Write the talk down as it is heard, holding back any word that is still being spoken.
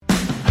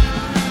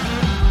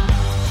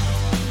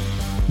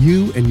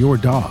You and your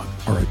dog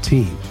are a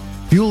team.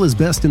 Fuel is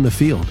best in the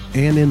field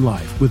and in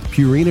life with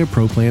Purina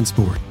Pro Plan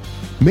Sport.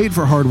 Made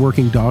for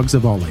hardworking dogs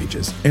of all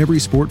ages, every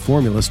sport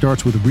formula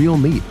starts with real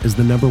meat as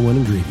the number one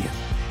ingredient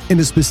and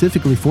is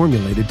specifically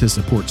formulated to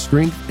support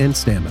strength and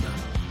stamina.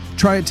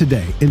 Try it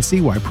today and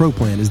see why Pro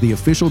Plan is the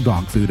official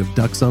dog food of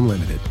Ducks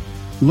Unlimited.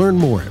 Learn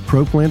more at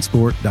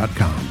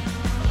ProPlansport.com.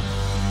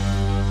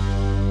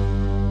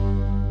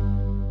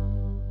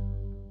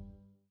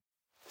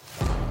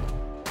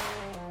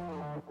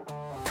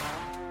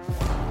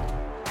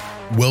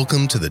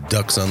 Welcome to the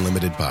Ducks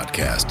Unlimited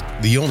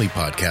podcast, the only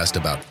podcast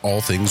about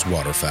all things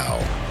waterfowl.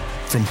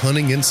 From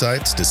hunting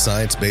insights to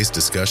science-based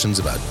discussions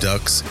about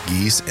ducks,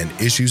 geese, and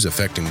issues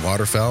affecting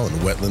waterfowl and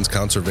wetlands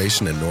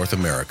conservation in North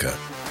America,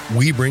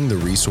 we bring the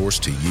resource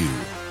to you.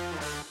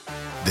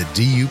 The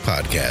DU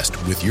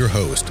Podcast with your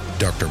host,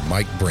 Dr.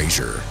 Mike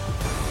Brazier.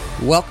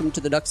 Welcome to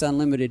the Ducks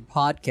Unlimited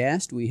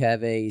podcast. We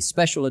have a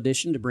special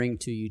edition to bring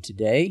to you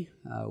today.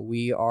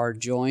 We are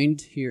joined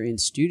here in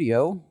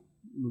studio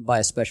by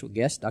a special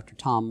guest, Dr.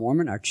 Tom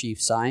Moorman, our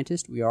chief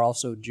scientist. We are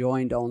also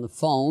joined on the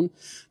phone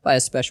by a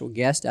special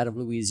guest out of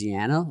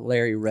Louisiana,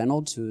 Larry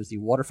Reynolds, who is the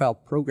Waterfowl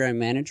Program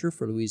Manager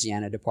for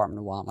Louisiana Department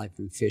of Wildlife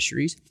and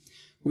Fisheries.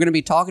 We're going to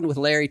be talking with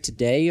Larry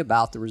today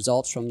about the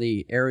results from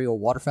the aerial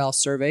waterfowl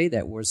survey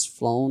that was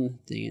flown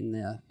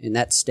in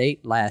that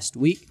state last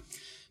week.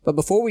 But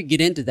before we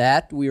get into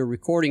that, we are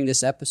recording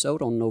this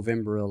episode on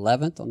November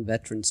 11th on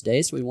Veterans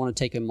Day, so we want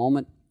to take a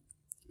moment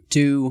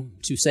to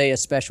say a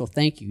special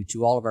thank you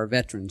to all of our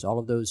veterans, all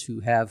of those who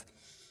have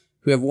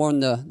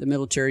worn the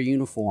military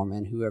uniform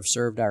and who have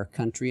served our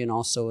country, and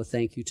also a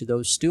thank you to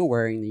those still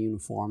wearing the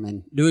uniform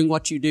and doing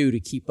what you do to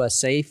keep us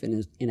safe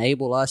and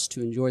enable us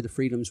to enjoy the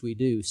freedoms we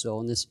do. So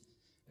on this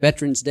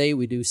Veterans Day,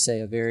 we do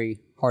say a very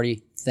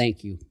hearty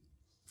thank you.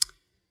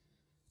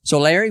 So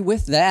Larry,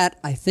 with that,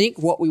 I think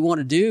what we want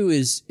to do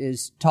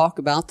is talk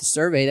about the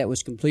survey that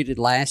was completed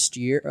last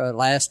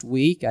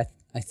week.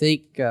 I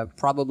think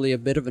probably a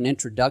bit of an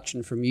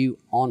introduction from you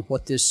on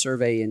what this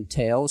survey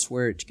entails,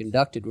 where it's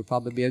conducted, would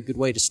probably be a good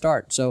way to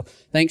start. So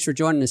thanks for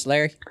joining us,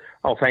 Larry.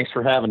 Oh, thanks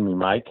for having me,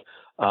 Mike.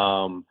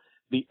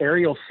 The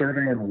aerial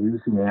survey in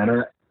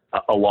Louisiana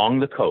along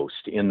the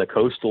coast, in the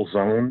coastal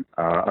zone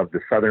of the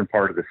southern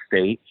part of the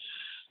state,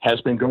 has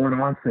been going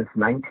on since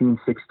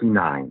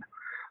 1969.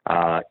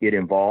 It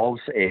involves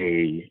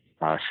a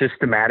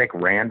systematic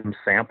random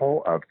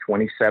sample of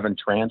 27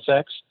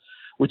 transects,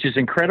 which is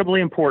incredibly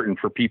important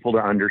for people to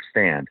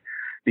understand.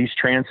 These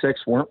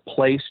transects weren't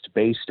placed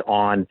based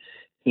on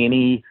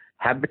any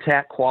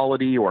habitat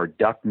quality or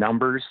duck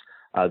numbers.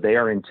 They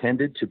are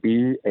intended to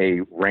be a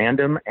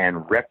random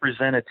and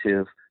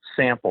representative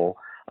sample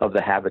of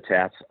the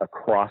habitats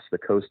across the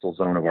coastal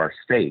zone of our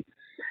state.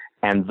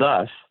 And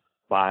thus,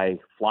 by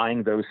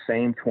flying those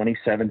same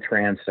 27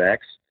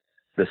 transects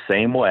the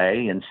same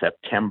way in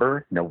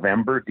September,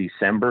 November,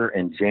 December,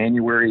 and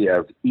January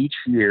of each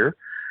year,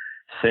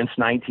 since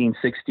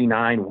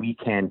 1969, we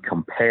can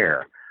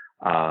compare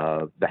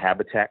the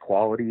habitat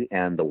quality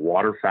and the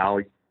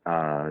waterfowl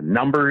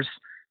numbers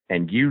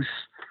and use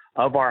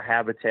of our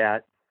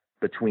habitat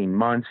between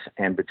months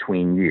and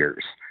between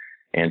years.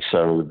 And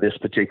so this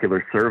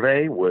particular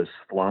survey was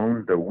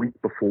flown the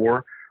week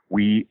before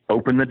we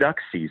opened the duck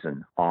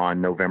season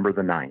on November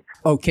the 9th.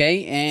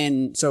 Okay,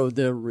 and so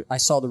I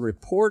saw the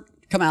report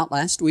come out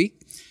last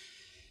week,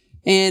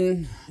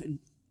 and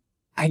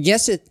I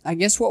guess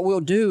what we'll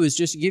do is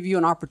just give you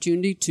an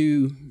opportunity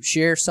to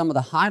share some of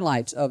the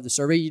highlights of the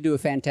survey. You do a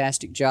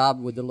fantastic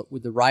job with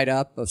the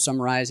write-up of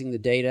summarizing the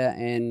data,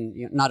 and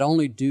not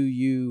only do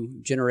you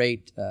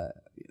generate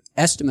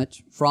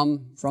estimates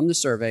from the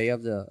survey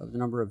of the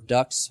number of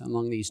ducks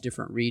among these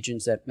different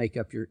regions that make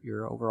up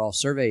your overall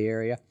survey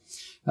area,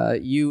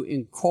 you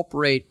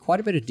incorporate quite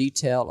a bit of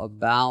detail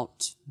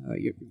about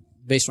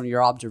based on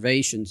your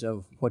observations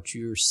of what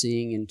you're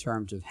seeing in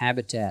terms of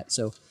habitat.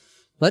 So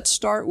let's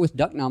start with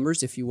duck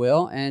numbers, if you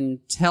will,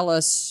 and tell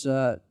us,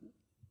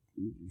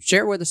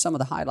 share with us some of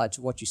the highlights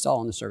of what you saw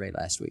in the survey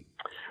last week.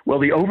 Well,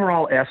 the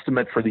overall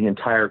estimate for the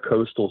entire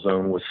coastal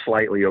zone was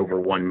slightly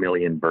over 1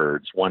 million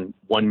birds,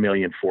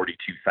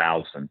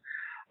 1,042,000,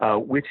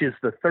 which is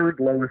the third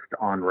lowest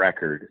on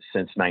record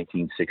since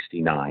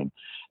 1969.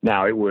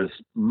 Now, it was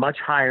much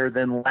higher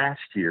than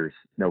last year's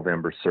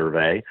November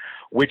survey,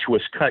 which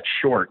was cut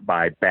short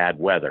by bad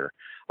weather.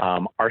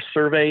 Our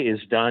survey is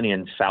done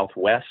in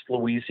southwest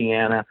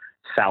Louisiana,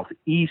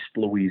 southeast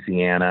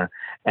Louisiana,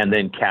 and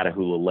then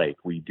Catahoula Lake.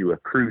 We do a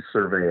cruise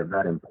survey of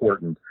that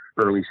important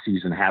early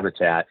season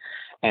habitat,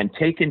 and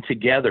taken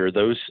together,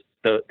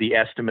 the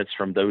estimates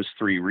from those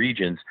three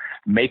regions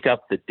make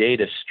up the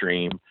data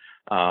stream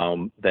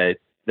that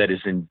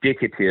is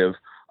indicative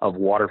of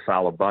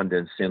waterfowl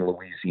abundance in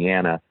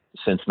Louisiana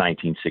since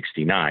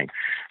 1969.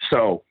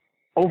 So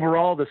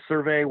overall, the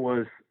survey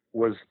was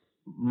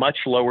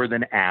much lower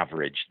than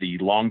average. The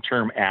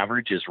long-term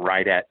average is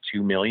right at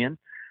 2 million.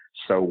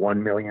 So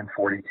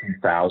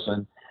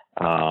 1,042,000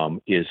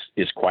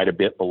 is quite a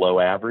bit below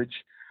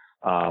average.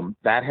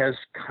 That has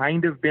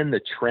kind of been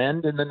the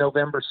trend in the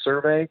November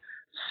survey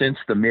since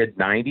the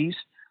mid-90s.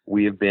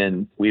 we've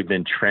been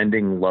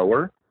trending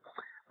lower.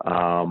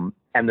 And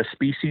the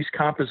species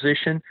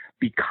composition,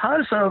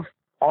 because of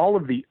all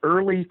of the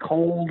early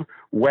cold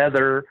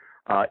weather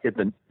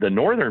in the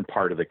northern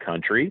part of the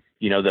country,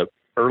 the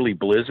early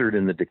blizzard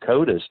in the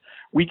Dakotas,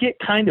 we get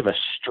kind of a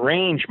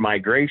strange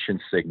migration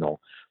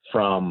signal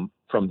from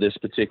this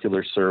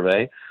particular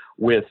survey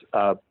with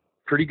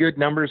pretty good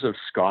numbers of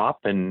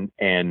scaup and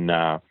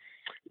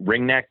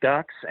ringneck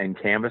ducks and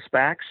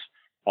canvasbacks,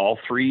 all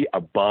three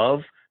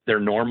above their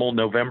normal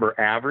November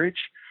average.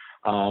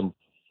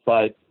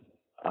 But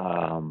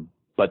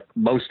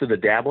most of the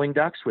dabbling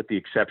ducks, with the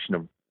exception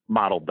of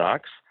mottled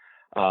ducks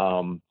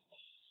and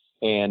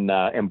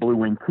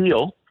blue-winged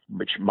teal,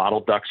 which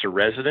mottled ducks are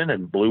resident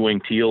and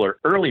blue-winged teal are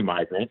early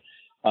migrant,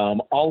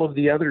 all of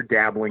the other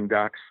dabbling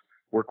ducks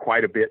were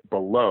quite a bit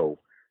below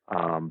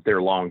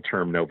their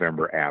long-term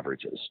November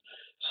averages.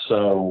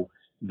 So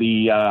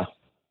the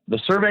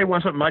survey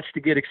wasn't much to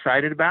get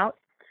excited about,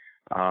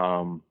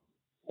 and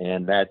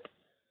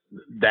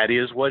that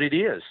is what it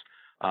is.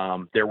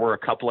 There were a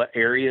couple of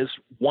areas.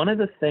 One of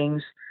the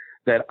things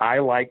that I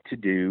like to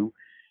do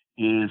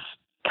is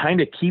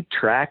kind of keep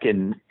track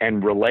and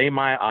relay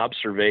my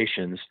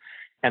observations.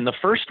 And the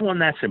first one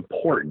that's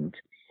important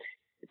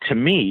to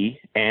me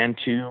and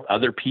to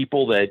other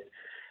people that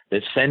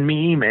send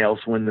me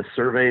emails when the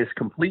survey is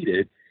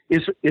completed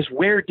is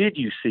where did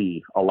you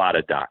see a lot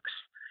of ducks?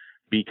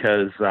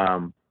 Because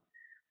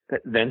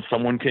then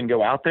someone can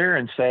go out there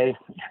and say,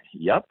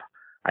 yep,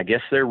 I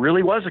guess there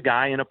really was a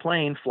guy in a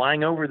plane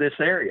flying over this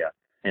area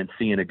and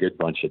seeing a good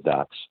bunch of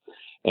ducks.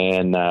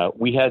 And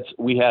we had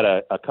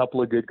a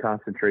couple of good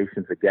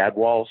concentrations of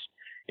gadwalls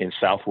in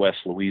southwest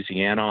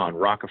Louisiana on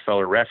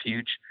Rockefeller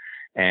Refuge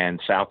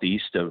and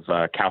southeast of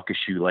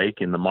Calcasieu Lake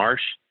in the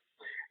marsh.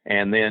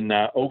 And then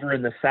over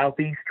in the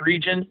southeast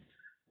region,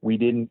 we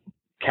didn't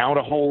count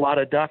a whole lot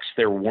of ducks.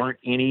 There weren't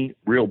any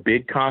real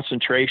big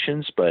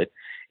concentrations, but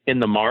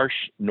in the marsh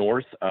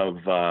north of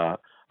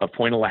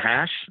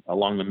Pointe-a-la-Hache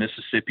along the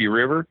Mississippi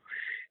River,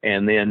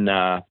 and then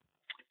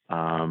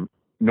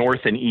north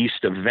and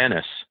east of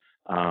Venice,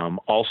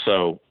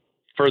 also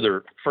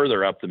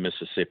further up the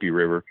Mississippi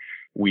River,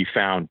 we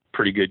found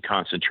pretty good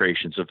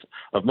concentrations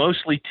of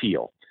mostly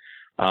teal.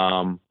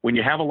 When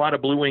you have a lot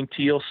of blue-winged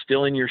teal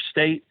still in your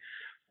state,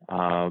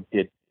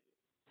 it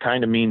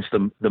kind of means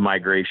the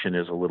migration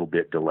is a little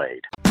bit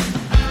delayed.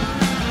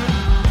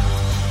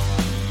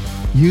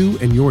 You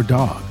and your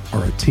dog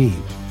are a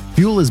team.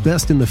 Fuel is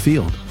best in the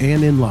field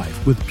and in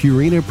life with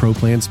Purina Pro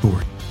Plan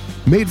Sport.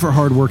 Made for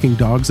hardworking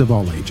dogs of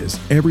all ages,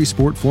 every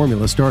sport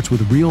formula starts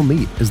with real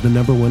meat as the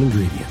number one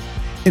ingredient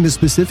and is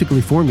specifically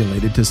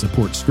formulated to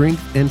support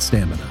strength and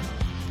stamina.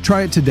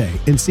 Try it today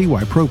and see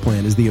why Pro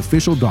Plan is the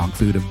official dog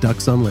food of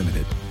Ducks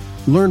Unlimited.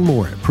 Learn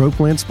more at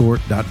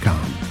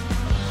ProPlansport.com.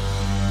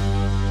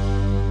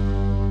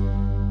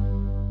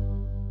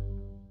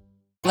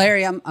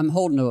 Larry, I'm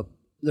holding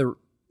the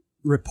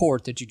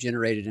report that you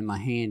generated in my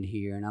hand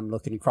here, and I'm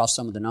looking across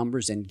some of the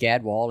numbers, and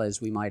gadwall, as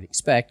we might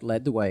expect,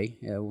 led the way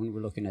when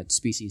we're looking at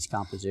species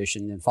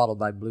composition, and followed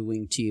by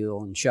blue-winged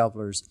teal and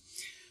shovelers,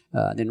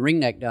 then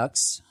ringneck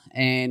ducks.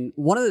 And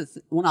one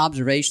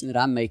observation that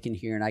I'm making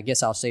here, and I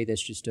guess I'll say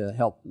this just to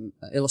help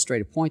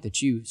illustrate a point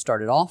that you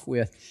started off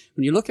with,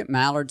 when you look at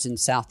mallards in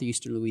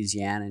southeastern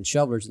Louisiana and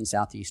shovelers in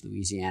southeast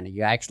Louisiana,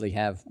 you actually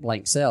have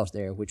blank cells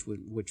there, which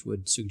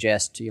would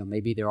suggest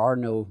maybe there are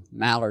no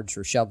mallards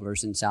or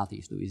shovelers in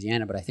southeast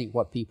Louisiana. But I think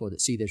what people that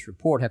see this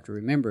report have to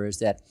remember is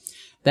that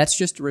that's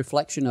just a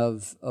reflection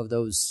of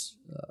those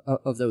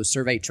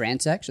survey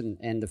transects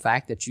and the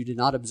fact that you did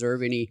not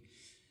observe any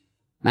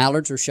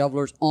mallards or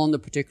shovelers on the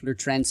particular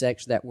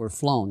transects that were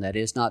flown. That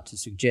is not to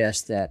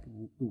suggest that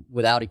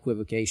without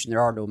equivocation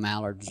there are no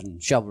mallards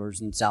and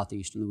shovelers in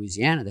southeastern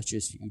Louisiana. That's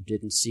just you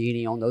didn't see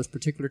any on those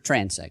particular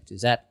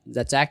transects.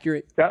 That's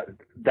accurate?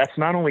 That's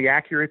not only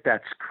accurate,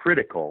 that's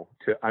critical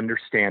to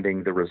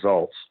understanding the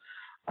results.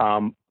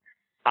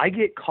 I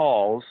get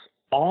calls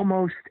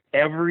almost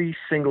every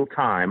single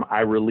time I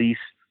release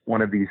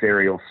one of these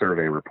aerial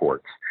survey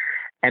reports.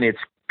 And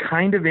it's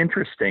kind of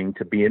interesting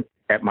to be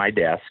at my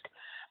desk,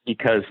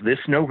 because this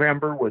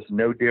November was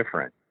no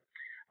different.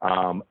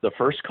 The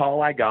first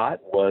call I got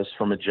was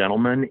from a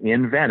gentleman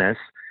in Venice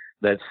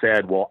that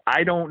said, well,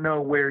 I don't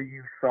know where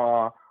you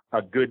saw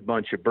a good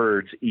bunch of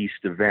birds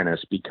east of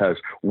Venice because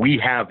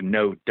we have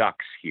no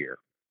ducks here.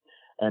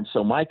 And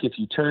so, Mike, if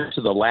you turn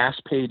to the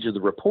last page of the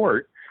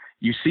report,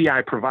 you see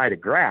I provide a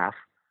graph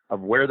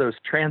of where those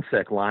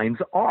transect lines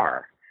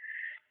are.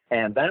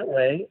 And that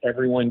way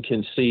everyone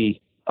can see,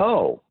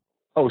 oh,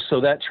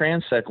 so that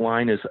transect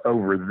line is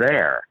over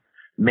there.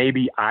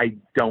 Maybe I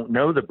don't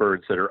know the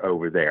birds that are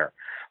over there.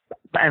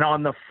 And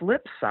on the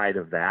flip side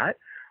of that,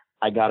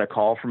 I got a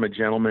call from a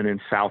gentleman in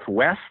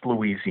southwest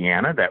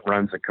Louisiana that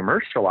runs a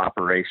commercial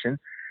operation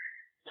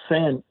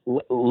saying,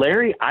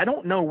 Larry, I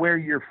don't know where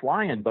you're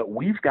flying, but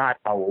we've got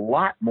a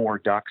lot more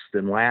ducks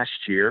than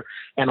last year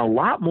and a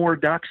lot more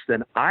ducks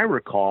than I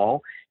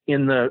recall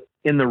in the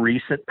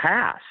recent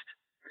past.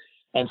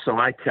 And so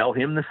I tell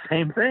him the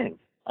same thing.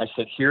 I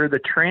said, here are the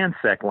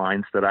transect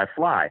lines that I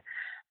fly.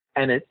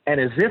 And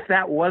as if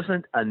that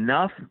wasn't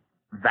enough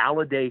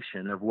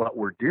validation of what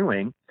we're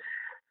doing,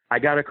 I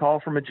got a call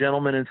from a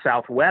gentleman in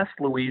Southwest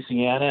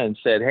Louisiana and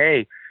said,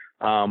 "Hey,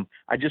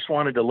 I just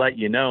wanted to let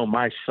you know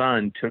my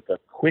son took a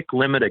quick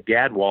limit of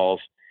gadwalls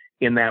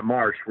in that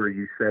marsh where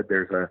you said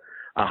there's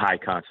a high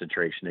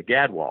concentration of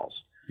gadwalls."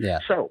 Yeah.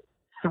 So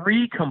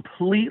 3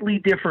 completely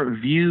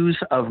different views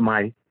of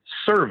my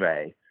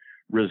survey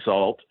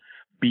result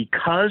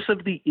because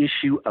of the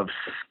issue of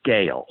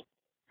scale.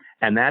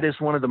 And that is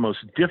one of the most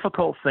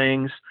difficult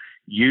things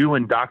you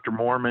and Dr.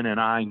 Mormon and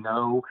I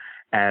know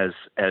as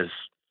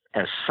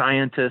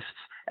scientists,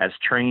 as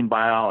trained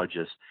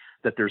biologists,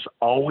 that there's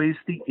always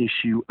the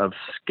issue of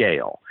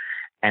scale.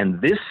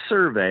 And this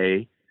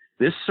survey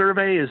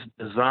is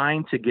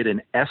designed to get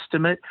an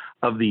estimate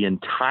of the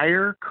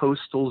entire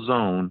coastal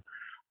zone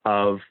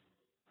of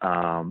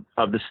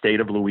the state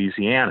of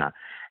Louisiana.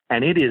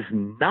 And it is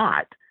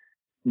not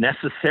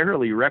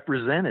necessarily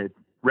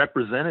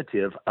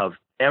representative of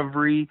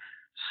every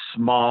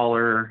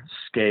smaller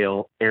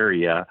scale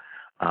area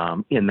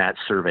in that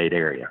surveyed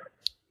area.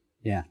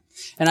 Yeah.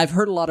 And I've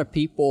heard a lot of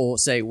people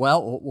say,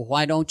 well,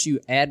 why don't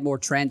you add more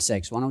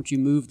transects? Why don't you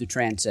move the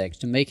transects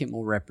to make it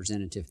more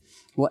representative?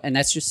 Well, and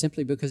that's just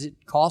simply because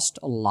it costs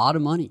a lot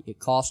of money. It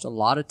costs a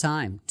lot of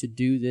time to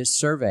do this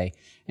survey.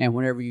 And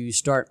whenever you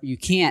start, you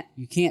can't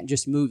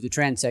just move the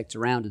transects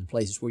around to the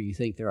places where you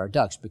think there are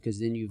ducks, because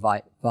then you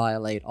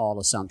violate all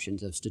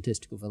assumptions of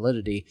statistical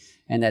validity,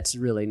 and that's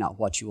really not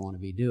what you want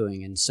to be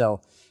doing. And so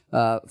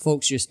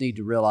folks just need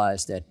to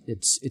realize that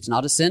it's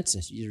not a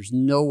census. There's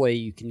no way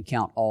you can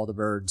count all the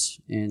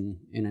birds in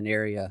an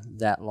area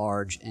that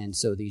large, and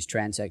so these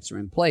transects are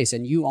in place.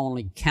 And you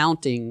only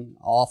counting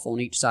off on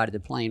each side of the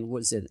plane,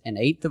 was it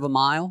 1/8 of a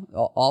mile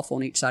off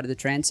on each side of the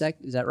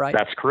transect? Is that right?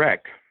 That's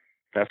correct.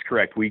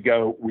 We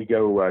go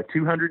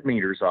 200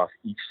 meters off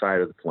each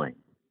side of the plane.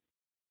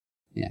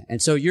 Yeah, and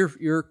so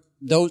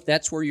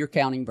that's where you're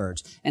counting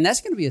birds. And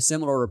that's going to be a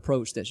similar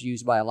approach that's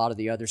used by a lot of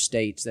the other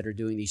states that are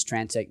doing these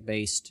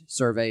transect-based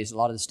surveys. A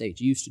lot of the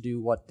states used to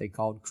do what they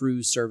called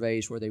cruise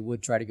surveys, where they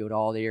would try to go to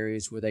all the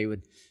areas where they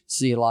would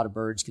see a lot of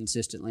birds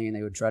consistently, and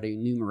they would try to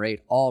enumerate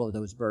all of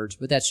those birds.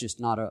 But that's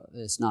just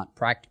it's not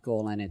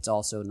practical, and it's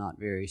also not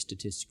very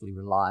statistically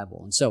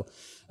reliable. And so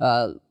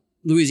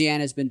Louisiana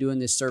has been doing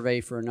this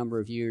survey for a number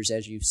of years,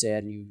 as you've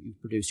said, and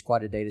you've produced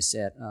quite a data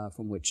set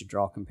from which to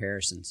draw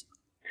comparisons.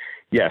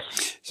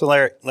 Yes. So,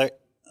 Larry,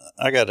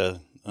 I got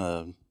both,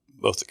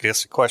 I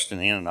guess, a question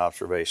and an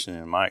observation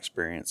in my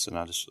experience, and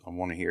I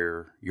want to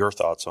hear your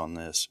thoughts on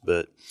this.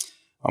 But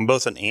on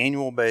both an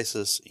annual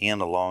basis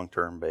and a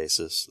long-term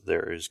basis,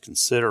 there is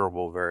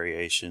considerable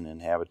variation in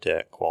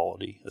habitat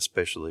quality,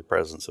 especially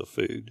presence of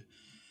food.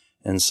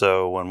 And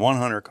so when one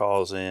hunter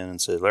calls in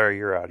and says, "Larry,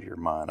 you're out of your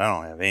mind. I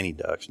don't have any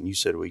ducks," and you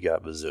said we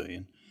got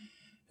bazillion,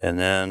 and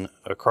then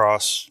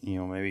across,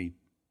 maybe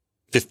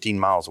 15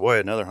 miles away,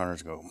 another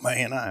hunter's go,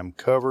 "Man, I am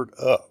covered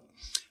up."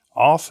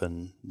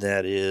 Often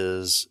that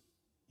is,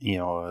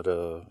 at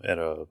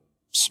a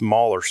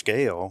smaller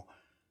scale,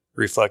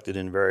 reflected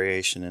in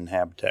variation in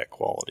habitat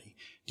quality.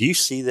 Do you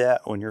see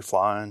that when you're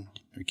flying?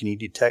 Or can you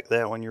detect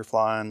that when you're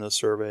flying those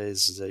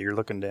surveys, that you're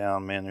looking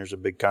down, man, there's a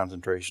big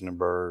concentration of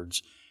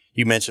birds?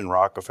 You mentioned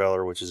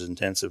Rockefeller, which is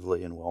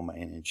intensively and well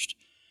managed.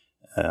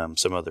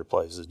 Some other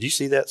places. Do you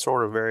see that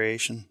sort of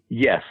variation?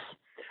 Yes.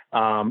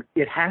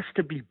 It has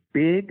to be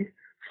big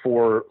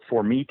for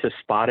me to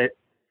spot it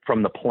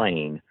from the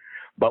plane.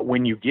 But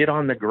when you get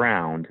on the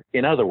ground,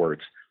 in other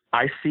words,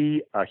 I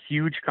see a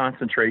huge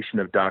concentration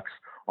of ducks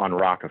on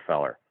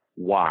Rockefeller.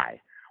 Why?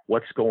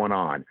 What's going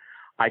on?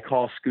 I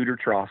call Scooter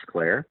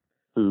Trosclair,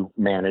 who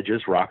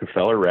manages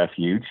Rockefeller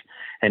Refuge,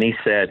 and he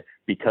said,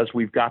 because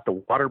we've got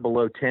the water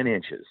below 10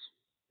 inches.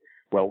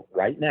 Well,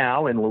 right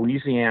now in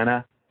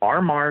Louisiana,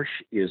 our marsh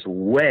is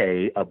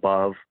way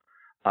above,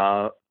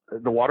 the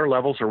water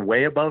levels are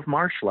way above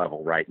marsh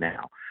level right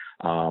now.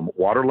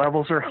 Water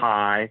levels are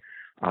high.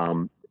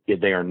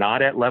 They are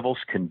not at levels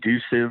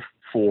conducive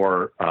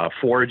for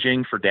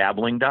foraging for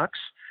dabbling ducks.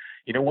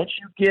 Once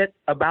you get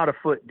about a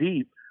foot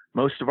deep,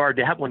 most of our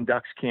dabbling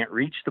ducks can't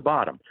reach the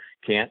bottom,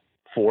 can't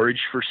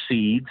forage for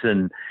seeds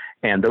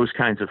and those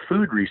kinds of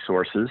food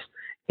resources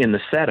in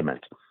the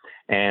sediment.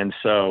 And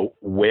so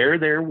where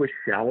there was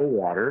shallow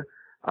water,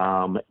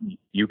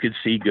 you could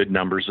see good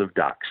numbers of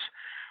ducks.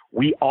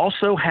 We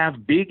also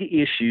have big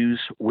issues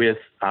with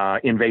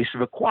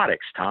invasive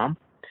aquatics, Tom.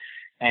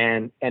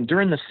 And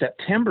during the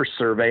September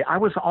survey, I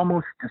was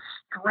almost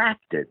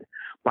distracted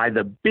by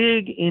the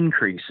big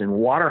increase in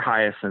water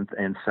hyacinth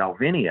and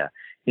salvinia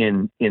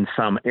in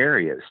some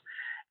areas.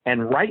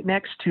 And right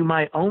next to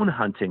my own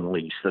hunting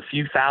lease, the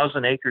few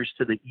thousand acres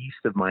to the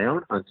east of my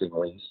own hunting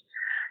lease,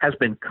 has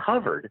been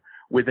covered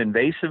with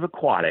invasive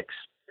aquatics.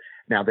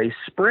 Now, they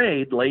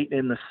sprayed late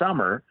in the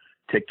summer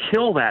to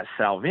kill that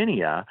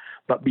salvinia,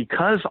 but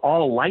because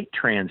all light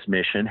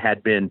transmission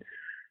had been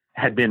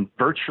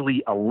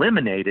virtually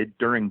eliminated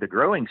during the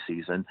growing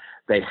season,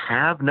 they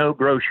have no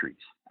groceries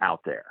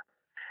out there.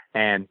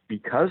 And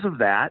because of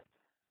that,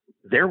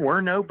 there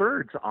were no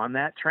birds on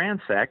that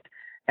transect.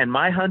 And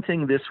my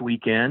hunting this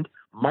weekend,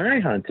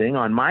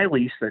 on my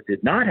lease that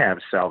did not have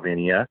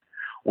salvinia,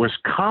 was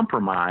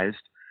compromised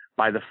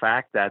by the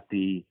fact that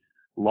the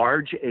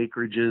large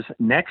acreages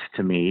next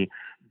to me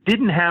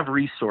didn't have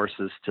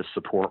resources to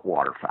support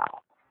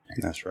waterfowl.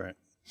 That's right.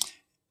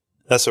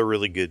 That's a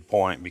really good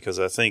point, because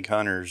I think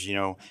hunters,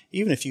 even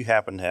if you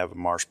happen to have a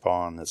marsh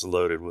pond that's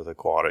loaded with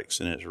aquatics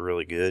and it's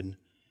really good,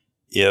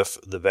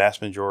 if the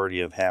vast majority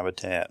of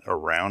habitat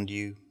around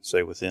you,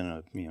 say within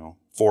a,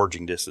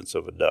 foraging distance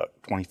of a duck,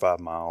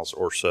 25 miles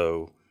or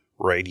so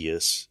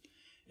radius,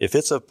 if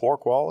it's of poor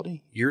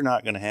quality, you're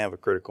not going to have a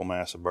critical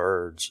mass of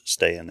birds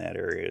stay in that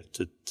area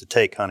to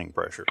take hunting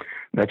pressure.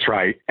 That's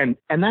right. And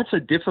that's a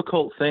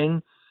difficult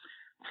thing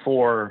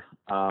for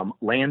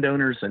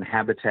landowners and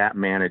habitat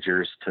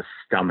managers to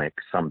stomach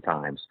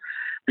sometimes,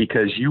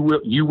 because you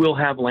will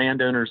have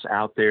landowners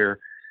out there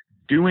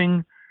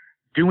doing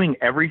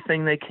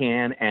everything they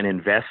can and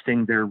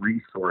investing their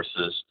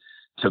resources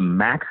to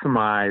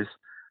maximize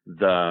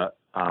the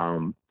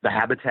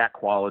habitat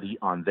quality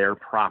on their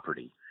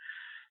property.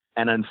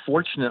 And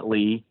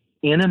unfortunately,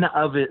 in and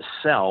of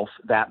itself,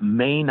 that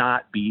may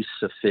not be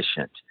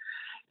sufficient.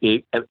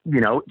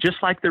 Just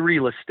like the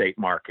real estate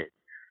market,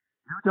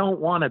 you don't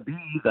want to be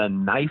the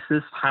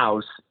nicest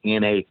house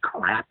in a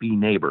crappy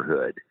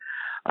neighborhood.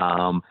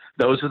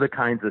 Those are the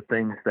kinds of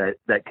things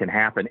that can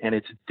happen. And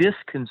it's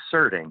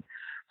disconcerting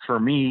for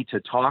me to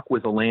talk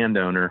with a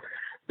landowner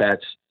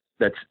that's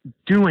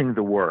doing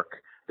the work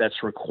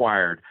that's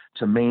required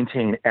to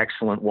maintain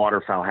excellent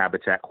waterfowl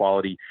habitat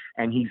quality,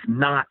 and he's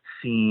not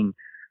seeing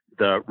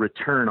the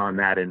return on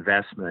that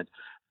investment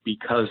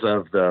because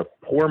of the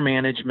poor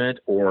management,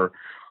 or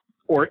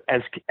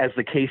as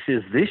the case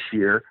is this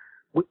year,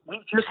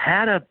 we've just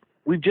had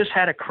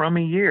a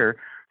crummy year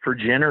for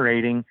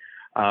generating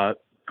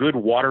good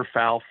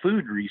waterfowl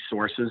food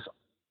resources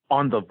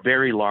on the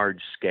very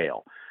large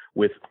scale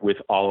with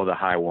all of the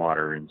high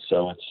water. And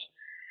so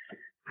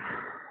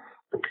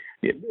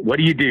what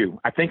do you do?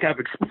 I think I've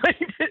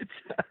explained it.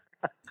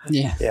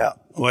 Yeah.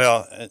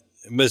 Well,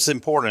 but it's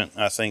important,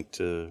 I think,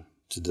 to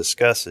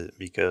discuss it,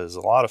 because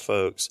a lot of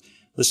folks,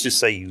 let's just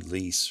say you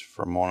lease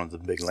from one of the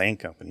big land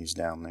companies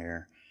down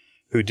there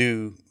who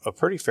do a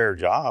pretty fair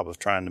job of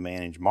trying to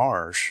manage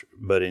marsh,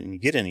 but you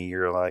get in a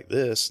year like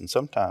this, and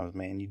sometimes,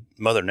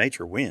 Mother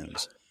Nature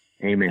wins.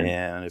 Amen.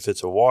 And if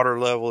it's a water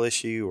level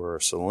issue or a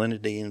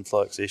salinity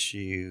influx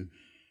issue,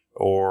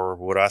 or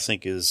what I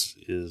think is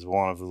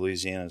one of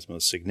Louisiana's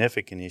most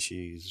significant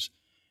issues,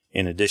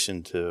 in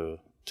addition to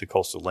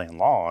coastal land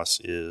loss,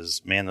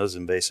 is, those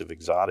invasive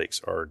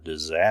exotics are a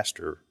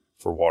disaster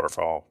for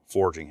waterfowl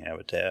foraging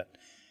habitat.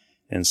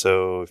 And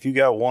so if you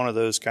got one of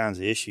those kinds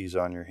of issues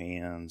on your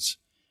hands,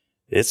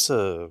 it's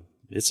a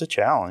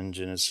challenge,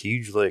 and it's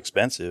hugely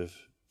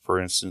expensive, for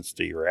instance,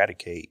 to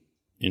eradicate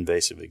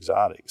invasive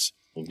exotics.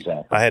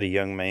 Exactly. I had a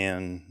young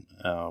man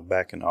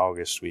back in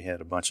August. We had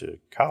a bunch of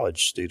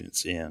college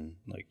students in,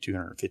 like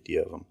 250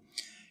 of them.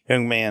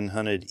 Young man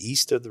hunted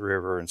east of the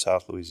river in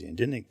South Louisiana.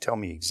 Didn't tell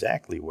me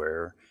exactly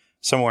where,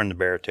 somewhere in the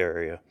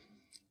Barataria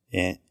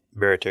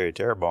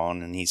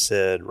Terrebonne. And he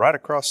said, right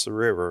across the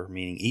river,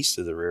 meaning east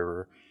of the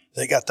river,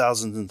 they got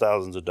thousands and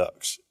thousands of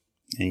ducks.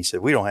 And he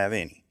said, we don't have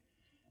any.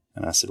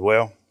 And I said,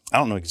 well, I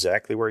don't know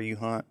exactly where you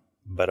hunt,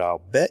 but I'll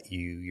bet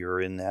you're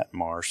in that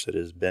marsh that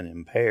has been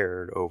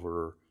impaired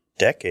over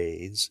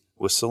decades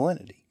with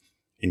salinity,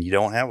 and you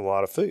don't have a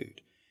lot of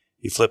food.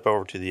 You flip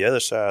over to the other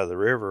side of the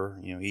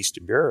river, east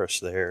of Burris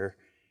there,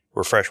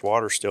 where fresh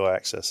water still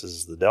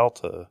accesses the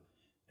delta,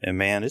 and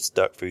it's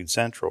duck food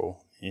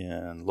central,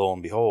 and lo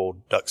and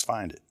behold, ducks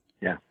find it.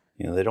 Yeah.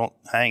 They don't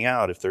hang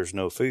out if there's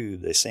no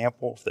food. They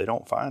sample. If they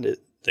don't find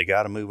it, they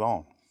got to move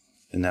on.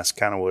 And that's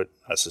kind of what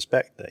I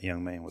suspect that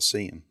young man was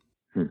seeing.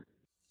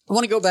 I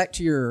want to go back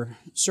to your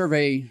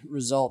survey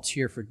results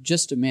here for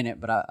just a minute,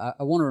 but I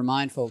want to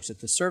remind folks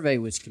that the survey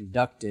was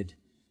conducted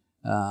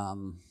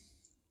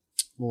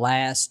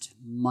last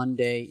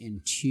Monday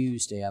and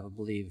Tuesday, I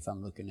believe, if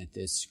I'm looking at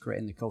this,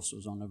 in the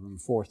coastal zone, November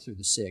 4th through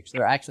the 6th.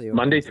 They're actually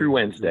Monday through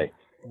Wednesday.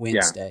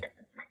 Yeah.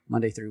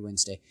 Monday through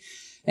Wednesday.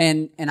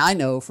 And I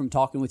know from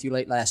talking with you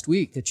late last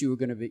week that you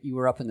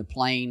were up in the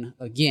plain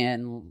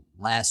again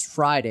last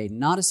Friday,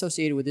 not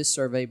associated with this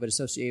survey, but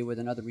associated with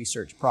another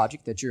research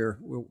project that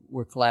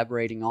we're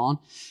collaborating on.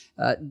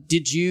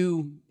 Did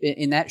you,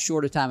 in that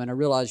short a time, and I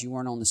realize you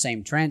weren't on the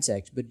same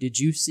transects, but did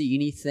you see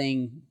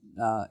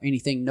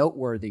anything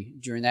noteworthy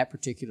during that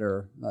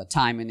particular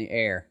time in the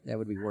air that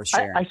would be worth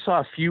sharing? I saw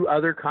a few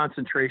other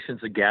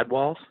concentrations of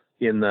gadwalls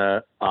in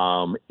the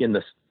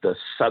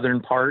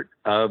southern part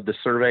of the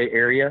survey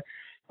area.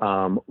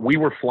 We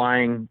were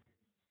flying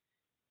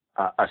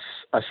a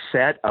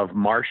set of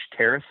marsh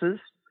terraces,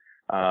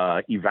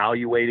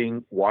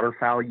 evaluating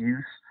waterfowl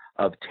use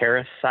of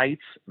terrace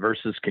sites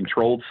versus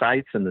controlled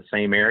sites in the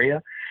same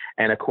area.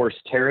 And of course,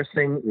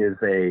 terracing is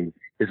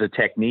a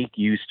technique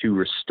used to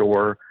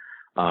restore,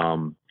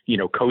 coastal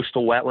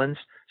wetlands.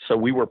 So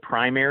we were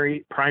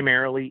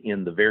primarily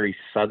in the very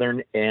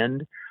southern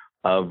end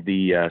of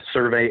the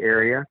survey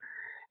area.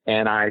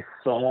 And I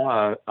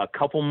saw a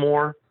couple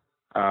more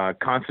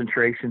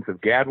concentrations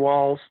of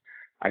gadwalls.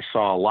 I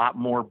saw a lot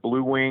more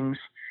blue wings.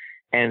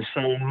 And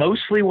so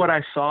mostly what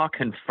I saw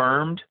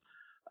confirmed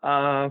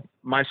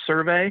my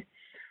survey.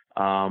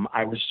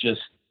 I was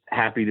just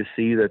happy to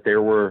see that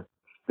there were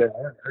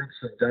groups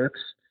of ducks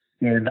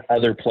in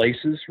other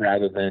places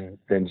rather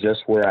than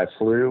just where I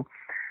flew.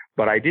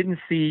 But I didn't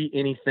see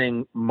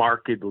anything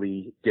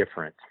markedly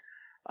different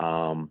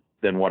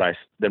than what I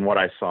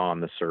saw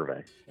on the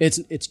survey.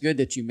 It's good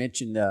that you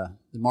mentioned the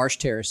marsh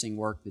terracing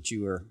work that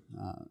you were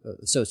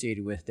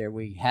associated with there.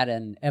 We had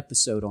an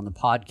episode on the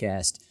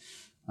podcast.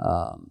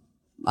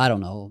 I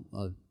don't know.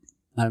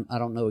 I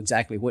don't know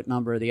exactly what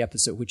number of the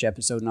episode, which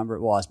episode number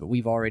it was, but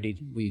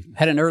we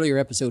had an earlier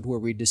episode where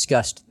we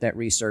discussed that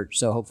research.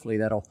 So hopefully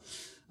that'll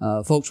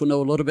folks will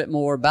know a little bit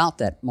more about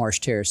that marsh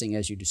terracing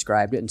as you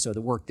described it. And so the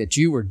work that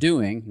you were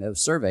doing,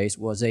 those surveys,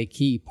 was a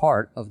key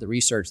part of the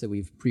research that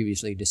we've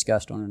previously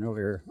discussed on an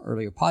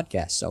earlier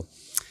podcast. So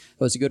it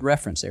was a good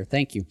reference there.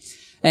 Thank you.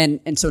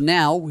 And so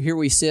now here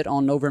we sit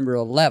on November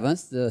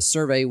 11th. The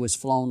survey was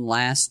flown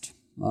last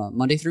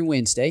Monday through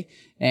Wednesday,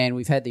 and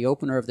we've had the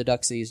opener of the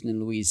duck season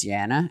in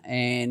Louisiana.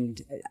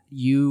 And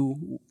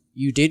you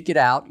did get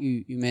out,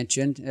 you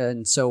mentioned,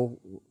 and so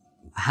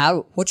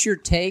what's your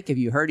take? Have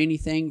you heard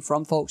anything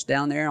from folks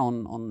down there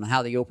on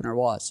how the opener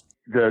was?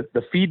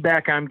 The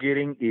feedback I'm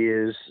getting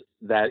is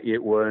that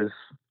it was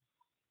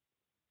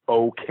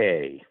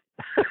okay.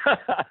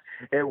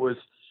 It was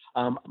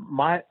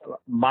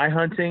my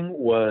hunting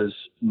was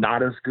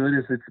not as good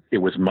as it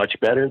was much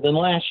better than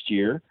last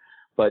year,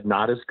 but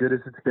not as good as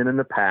it's been in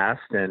the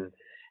past.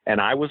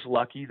 And I was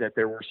lucky that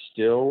there were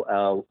still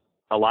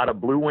a lot of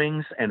blue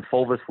wings and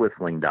fulvous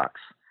whistling ducks.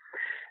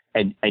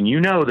 And you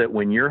know that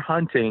when your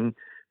hunting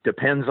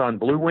depends on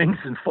blue wings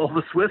and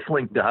fulvous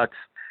whistling ducks,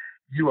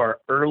 you are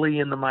early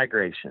in the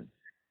migration.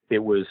 It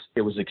was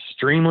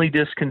extremely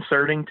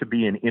disconcerting to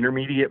be in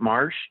intermediate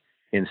marsh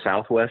in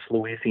southwest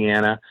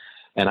Louisiana,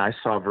 and I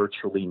saw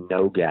virtually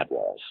no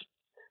gadwalls,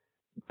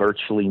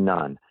 virtually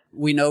none.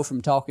 We know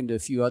from talking to a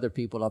few other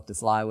people up the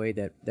flyway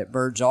that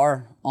birds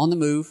are on the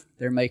move.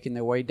 They're making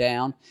their way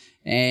down.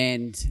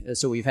 And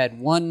so we've had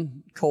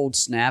one cold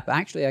snap.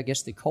 Actually, I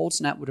guess the cold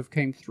snap would have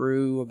came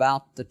through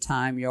about the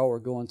time y'all were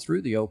going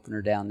through the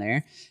opener down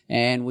there.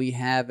 And we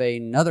have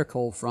another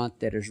cold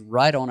front that is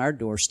right on our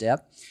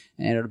doorstep.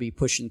 And it'll be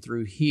pushing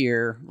through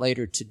here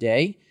later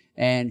today,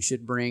 and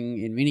should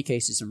bring, in many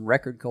cases, some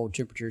record cold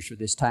temperatures for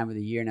this time of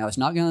the year. Now, it's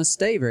not going to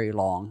stay very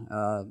long.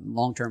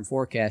 Long-term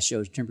forecast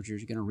shows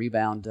temperatures are going to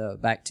rebound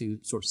back to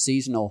sort of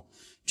seasonal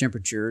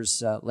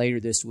temperatures later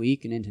this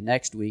week and into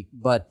next week.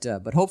 But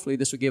hopefully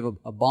this will give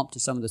a bump to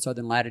some of the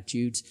southern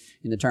latitudes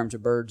in the terms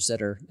of birds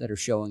that are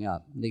showing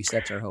up. At least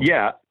that's our hope.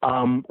 Yeah.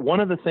 One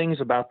of the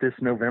things about this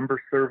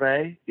November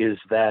survey is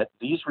that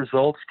these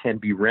results can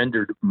be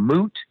rendered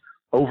moot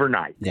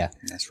overnight. Yeah,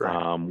 that's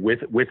right.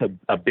 With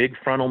a big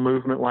frontal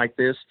movement like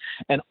this.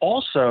 And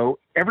also,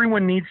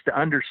 everyone needs to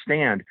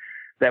understand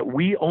that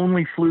we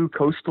only flew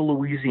coastal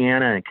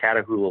Louisiana and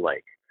Catahoula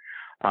Lake.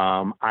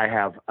 I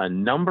have a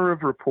number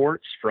of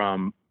reports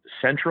from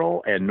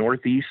central and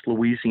northeast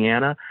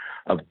Louisiana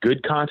of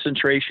good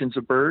concentrations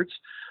of birds.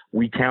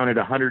 We counted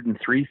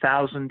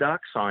 103,000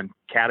 ducks on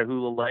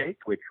Catahoula Lake,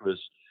 which was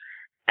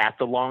at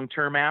the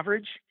long-term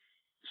average.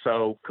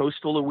 So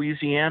coastal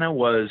Louisiana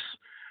was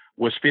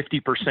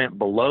 50%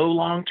 below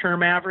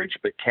long-term average,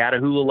 but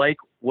Catahoula Lake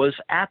was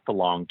at the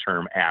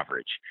long-term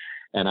average.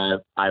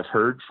 And I've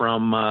heard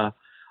from a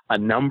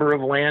number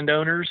of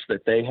landowners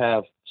that they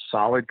have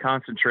solid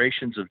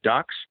concentrations of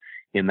ducks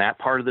in that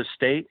part of the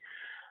state.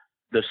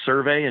 The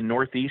survey in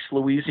northeast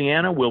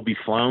Louisiana will be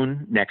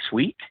flown next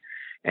week,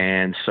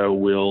 and so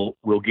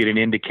we'll get an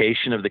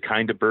indication of the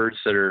kind of birds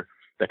that are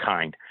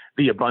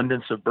the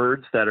abundance of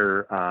birds that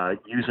are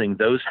using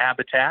those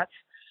habitats.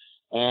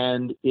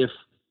 And if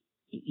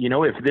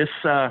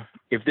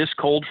this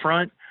cold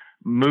front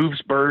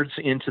moves birds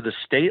into the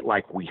state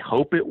like we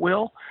hope it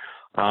will,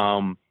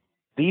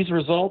 these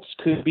results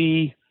could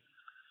be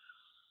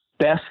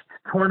best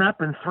torn up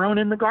and thrown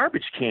in the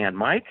garbage can,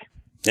 Mike.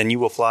 And you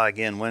will fly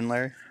again when,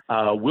 Larry?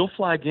 We'll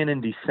fly again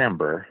in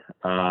December.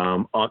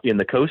 In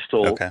the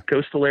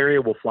coastal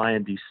area, we'll fly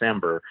in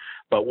December.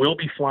 But we'll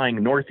be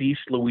flying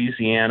northeast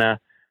Louisiana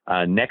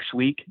next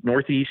week,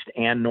 northeast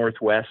and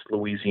northwest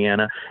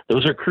Louisiana.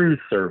 Those are cruise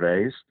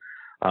surveys.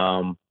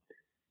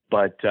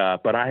 But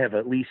I have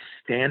at least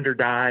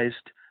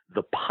standardized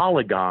the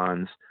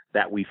polygons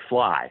that we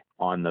fly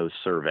on those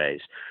surveys.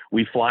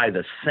 We fly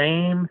the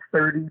same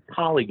 30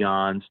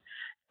 polygons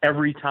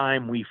every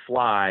time we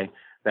fly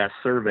that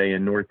survey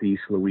in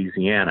northeast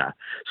Louisiana.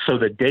 So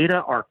the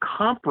data are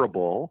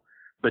comparable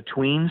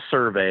between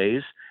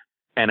surveys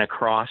and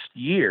across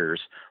years,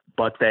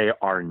 but they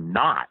are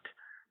not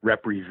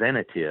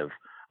representative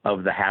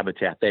of the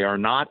habitat. They are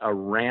not a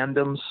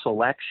random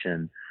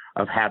selection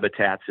of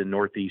habitats in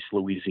northeast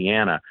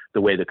Louisiana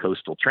the way the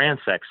coastal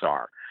transects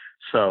are.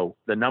 So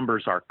the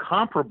numbers are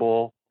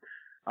comparable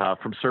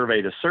from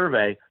survey to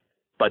survey,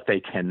 but they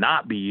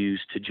cannot be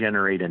used to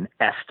generate an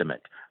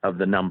estimate of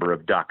the number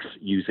of ducks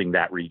using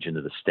that region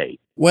of the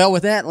state. Well,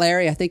 with that,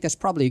 Larry, I think that's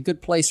probably a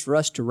good place for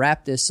us to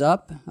wrap this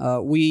up.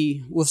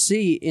 We will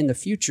see in the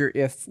future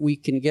if we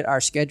can get our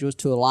schedules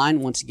to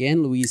align. Once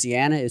again,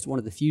 Louisiana is one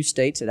of the few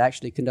states that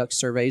actually conducts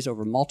surveys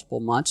over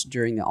multiple months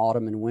during the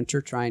autumn and winter,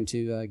 trying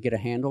to get a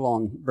handle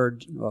on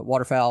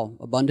waterfowl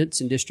abundance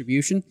and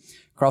distribution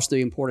across the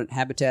important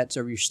habitats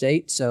of your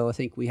state. So I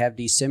think we have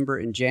December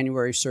and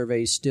January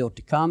surveys still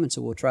to come, and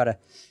so we'll try to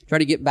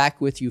get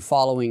back with you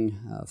following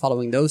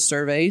those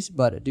surveys.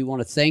 But I do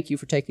want to thank you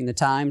for taking the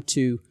time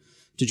to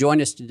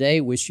join us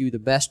today. Wish you the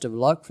best of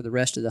luck for the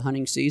rest of the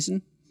hunting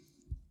season.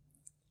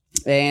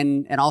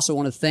 And also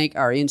want to thank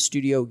our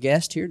in-studio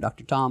guest here,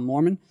 Dr. Tom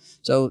Moorman.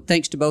 So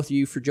thanks to both of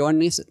you for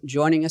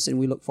joining us, and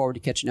we look forward to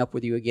catching up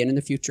with you again in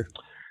the future.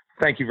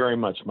 Thank you very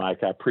much, Mike.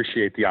 I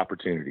appreciate the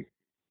opportunity.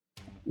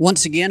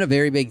 Once again, a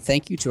very big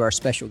thank you to our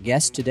special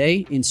guest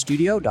today in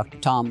studio, Dr.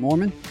 Tom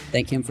Moorman.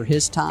 Thank him for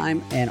his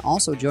time, and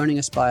also joining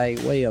us by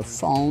way of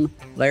phone,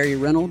 Larry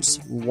Reynolds,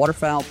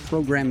 Waterfowl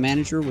Program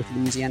Manager with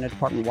Louisiana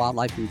Department of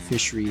Wildlife and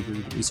Fishery.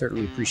 We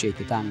certainly appreciate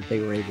the time that they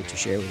were able to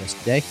share with us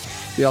today.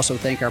 We also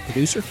thank our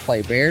producer,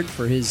 Clay Baird,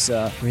 for his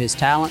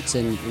talents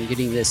in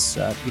getting this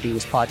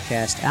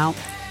podcast out.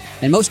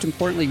 And most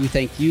importantly, we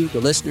thank you,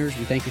 the listeners.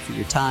 We thank you for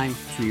your time,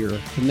 for your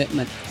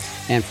commitment,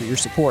 and for your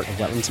support of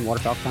wetlands and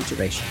waterfowl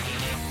conservation.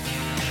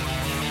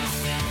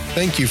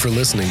 Thank you for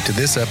listening to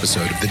this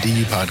episode of the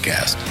DU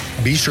Podcast.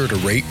 Be sure to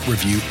rate,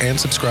 review, and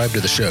subscribe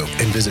to the show,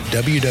 and visit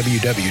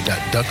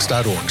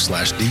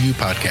www.ducks.org/DU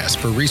Podcast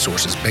for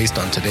resources based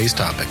on today's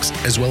topics,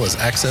 as well as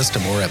access to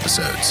more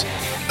episodes.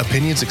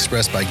 Opinions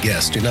expressed by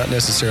guests do not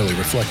necessarily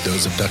reflect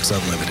those of Ducks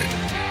Unlimited.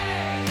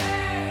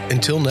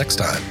 Until next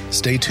time,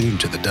 stay tuned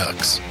to the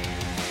ducks.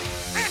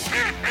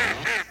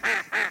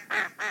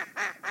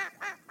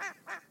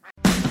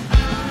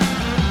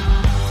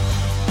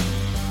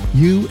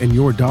 You and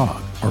your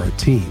dog are a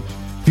team.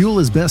 Fuel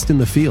is best in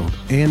the field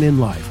and in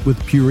life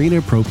with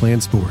Purina Pro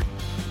Plan Sport.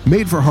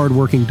 Made for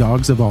hardworking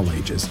dogs of all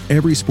ages,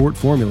 every sport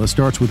formula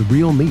starts with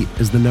real meat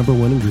as the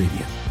 #1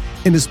 ingredient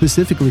and is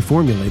specifically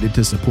formulated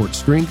to support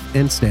strength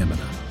and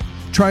stamina.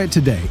 Try it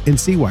today and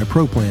see why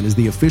Pro Plan is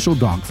the official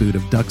dog food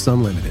of Ducks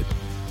Unlimited.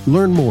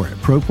 Learn more at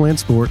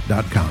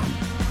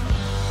ProPlansport.com.